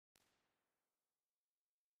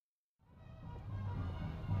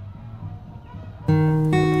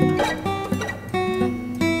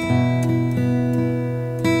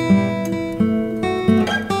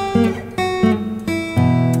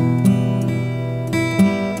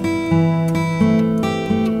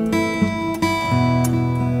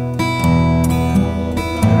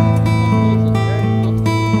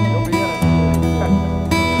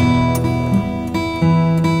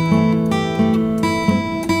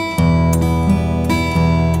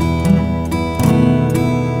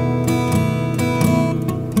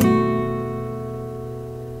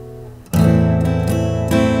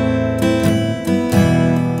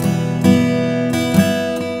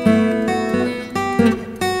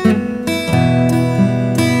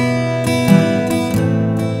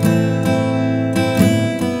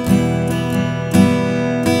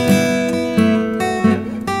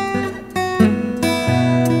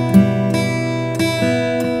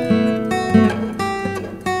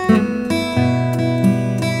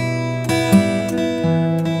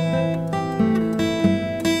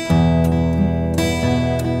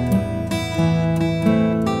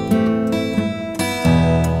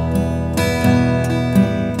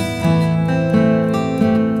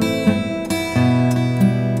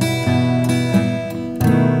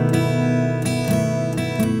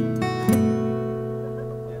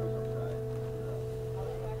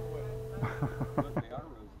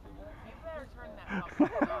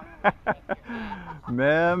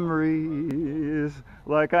Memories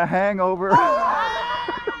like a hangover.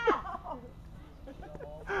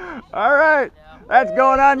 All right, that's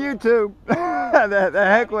going on YouTube. the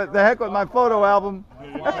heck with my photo album.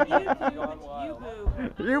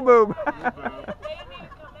 You boob.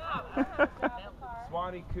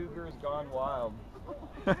 Suwannee Cougars gone wild.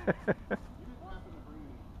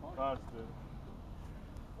 Busted.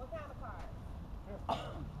 What kind of car?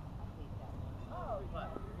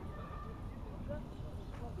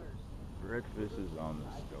 Breakfast is on the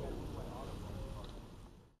stove.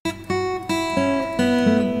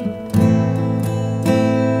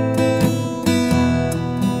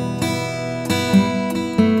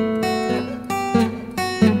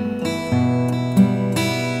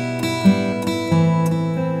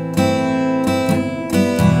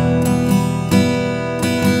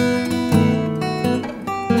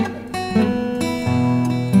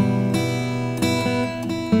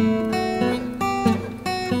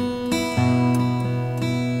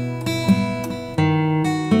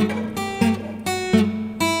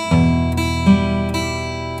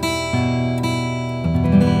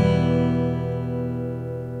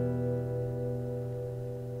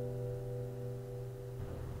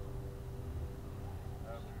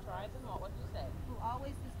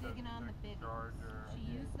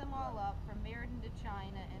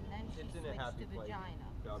 China, and then she switched to vagina.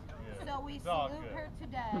 Yeah. So we salute her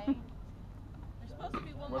today. There's supposed to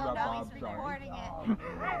be one more now he's recording it.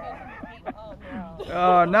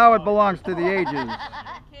 Oh, now it belongs to the ages.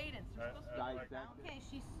 Okay,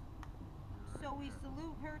 so we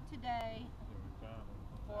salute her today.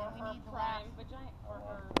 For her prime vagina, for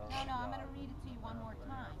her... No, I'm going to read it to you one more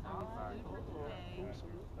time. So we salute her today.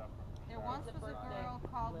 There once was a girl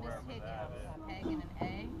called Miss Higgins. Peg and an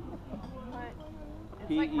A.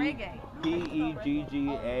 It's like reggae.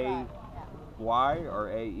 P-E-G-G-A-Y or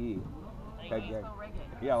A-E? Reggae.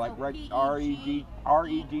 Yeah, like R-E-G-G-A-E-P-E-G-G-A-E.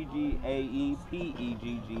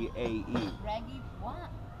 Reggae what?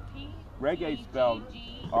 Reggae spelled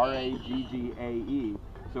R-A-G-G-A-E.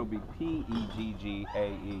 So it'll be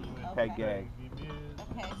P-E-G-G-A-E. Reggae.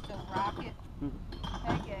 Okay, so rock it.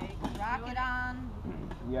 Reggae. Rock it on.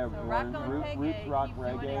 Yeah, so rock on roots rock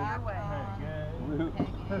reggae. Roots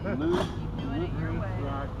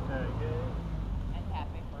rock reggae.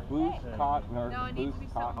 Boost cotton or boost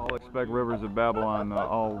cotton. I'll expect Rivers of Babylon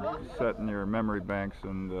all set in your memory banks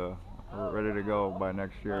and we're ready to go by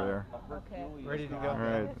next year there. Okay. Ready to go. All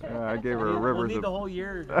right. I gave her a Rivers we'll need of... the whole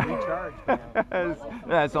year to recharge.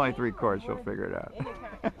 Yeah, it's only 3 chords. She'll figure it out.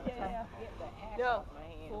 No,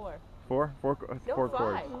 4. 4? 4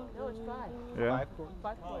 chords. No, it's 5. Yeah?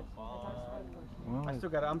 5 chords. Well,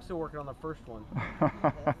 I'm still working on the first one.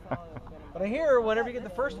 But I hear whenever you get the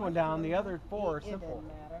first one down, the other 4 are simple.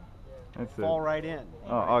 That's Fall it. right in.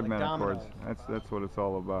 Oh, augmented chords. That's what it's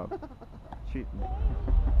all about. Cheating.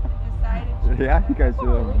 Yeah, you guys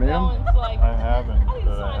made them? I haven't,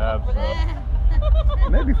 but I have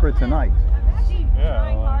some. Maybe for tonight.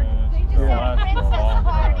 Yeah, well, I mean, it's gonna last for a long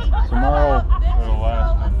time. Tomorrow. It'll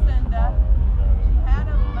last Lucinda. She had a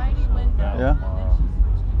mighty window. Yeah? And then she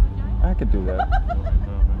switched to vagina. I could do that.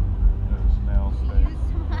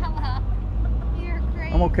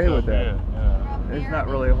 I'm okay with that. Yeah. There's not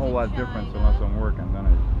really a whole lot of difference unless I'm working. Then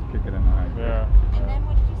I kick it in the high. Yeah. And then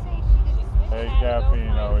what did you say? She didn't switch? Hey,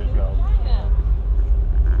 caffeine always helps. No.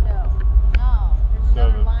 There's So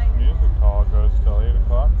another the line. music hall goes till 8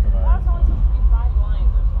 o'clock tonight.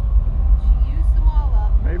 She used them all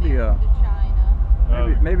up. Maybe to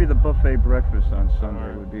China. maybe the buffet breakfast on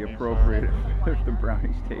Sunday would be appropriate if the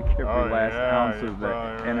brownies take every last ounce of the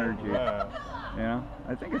energy. Yeah. Yeah,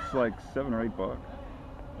 I think it's like $7 or $8.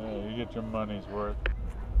 Yeah, you get your money's worth.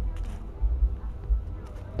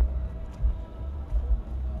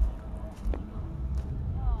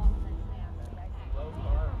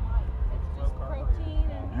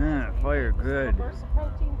 Fire good.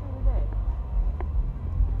 Protein for the day.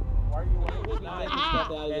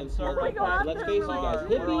 Let's face it, guys.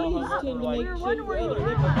 Hippies tend to make shit for other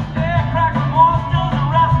hippies.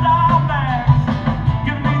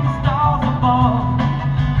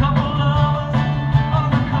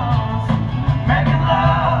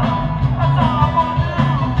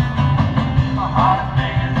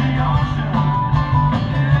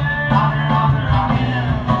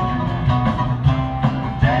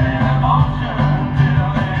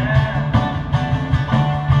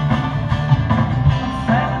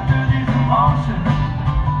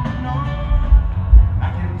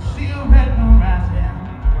 See you at the rising.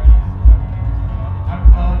 I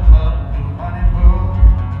call the money for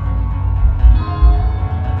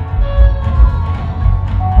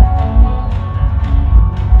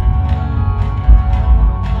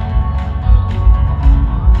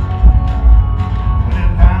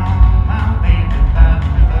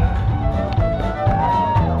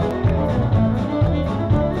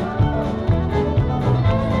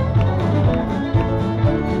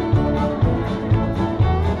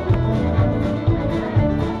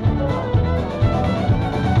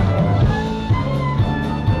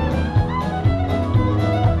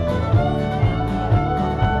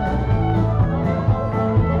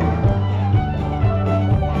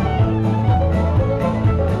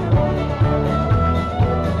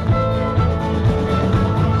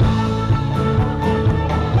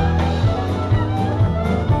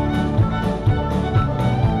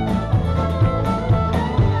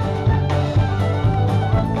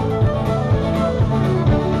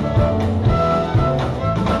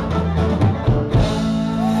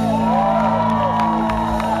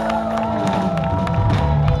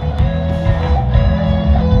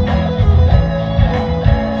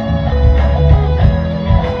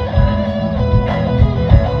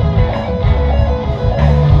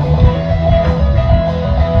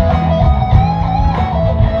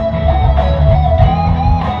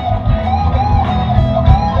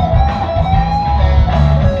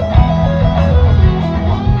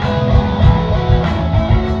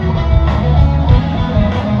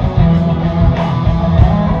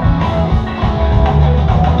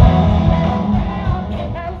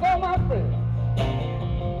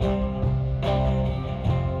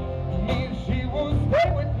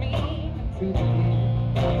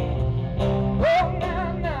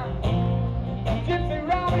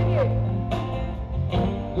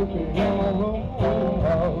looking in my room,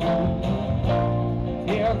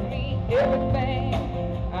 tells me everything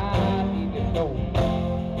I need to know.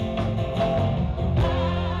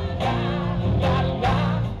 La la la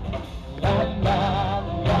la la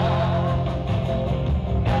la.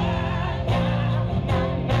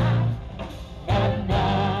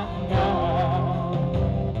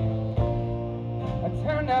 I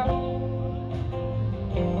turn up,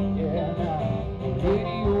 yeah, now the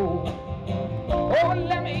radio. Oh,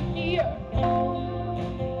 let me hear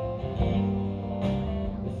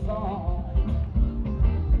the song.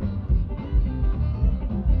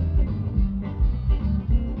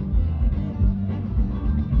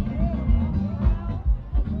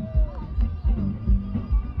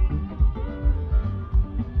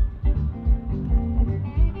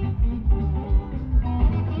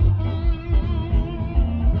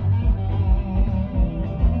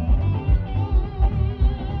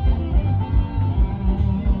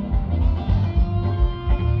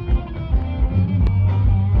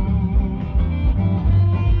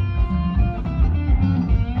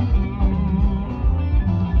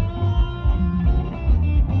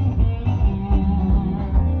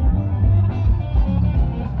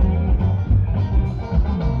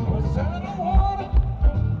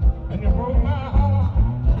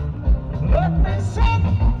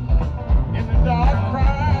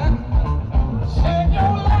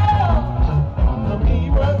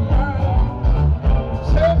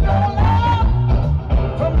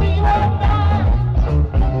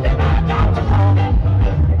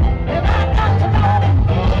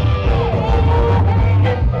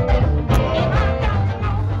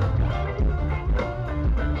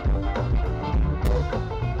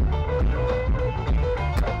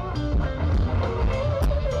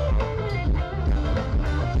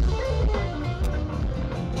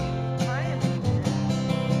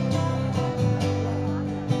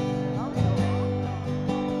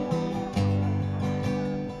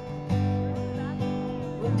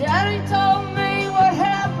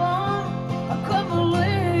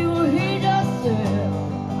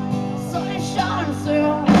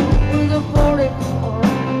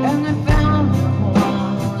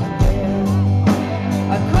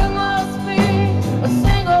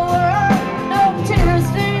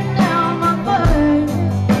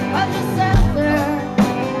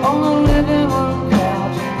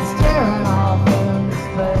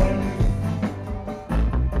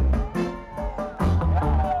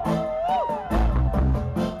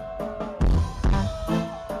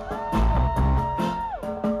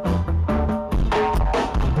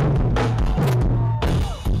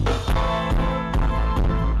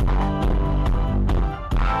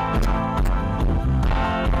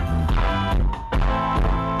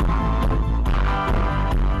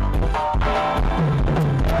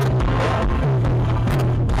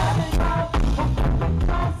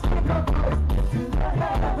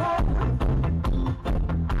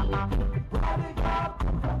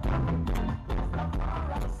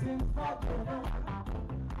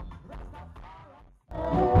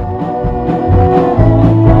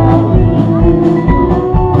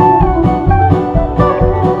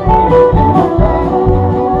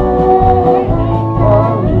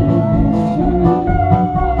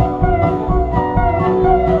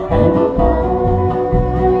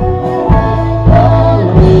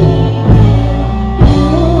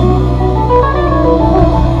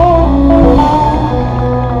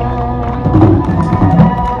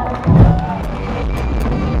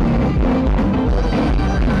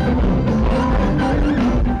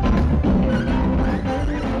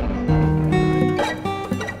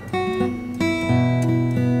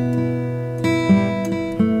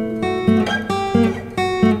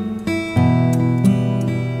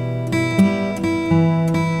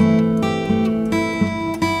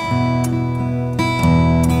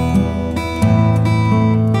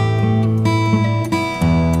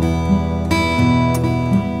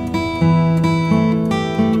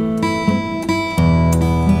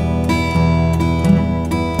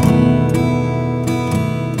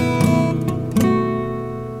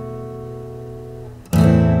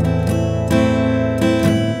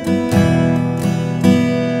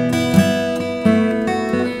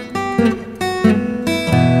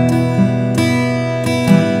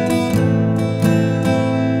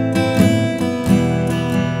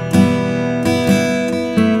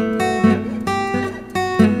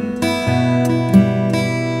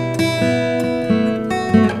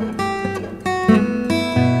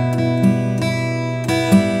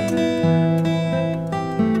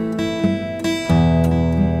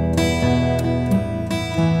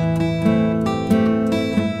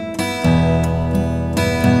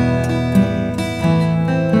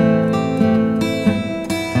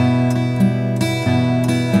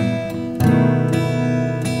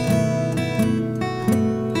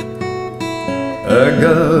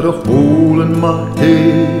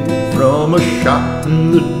 from a shot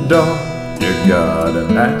in the dark. You got a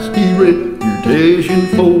nasty reputation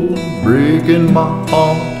for breaking my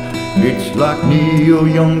heart. It's like Neil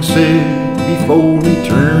Young said before he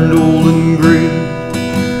turned old and gray.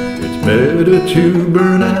 It's better to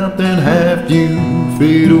burn out than have to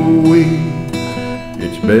fade away.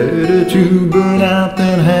 It's better to burn out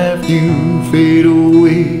than have to fade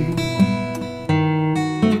away.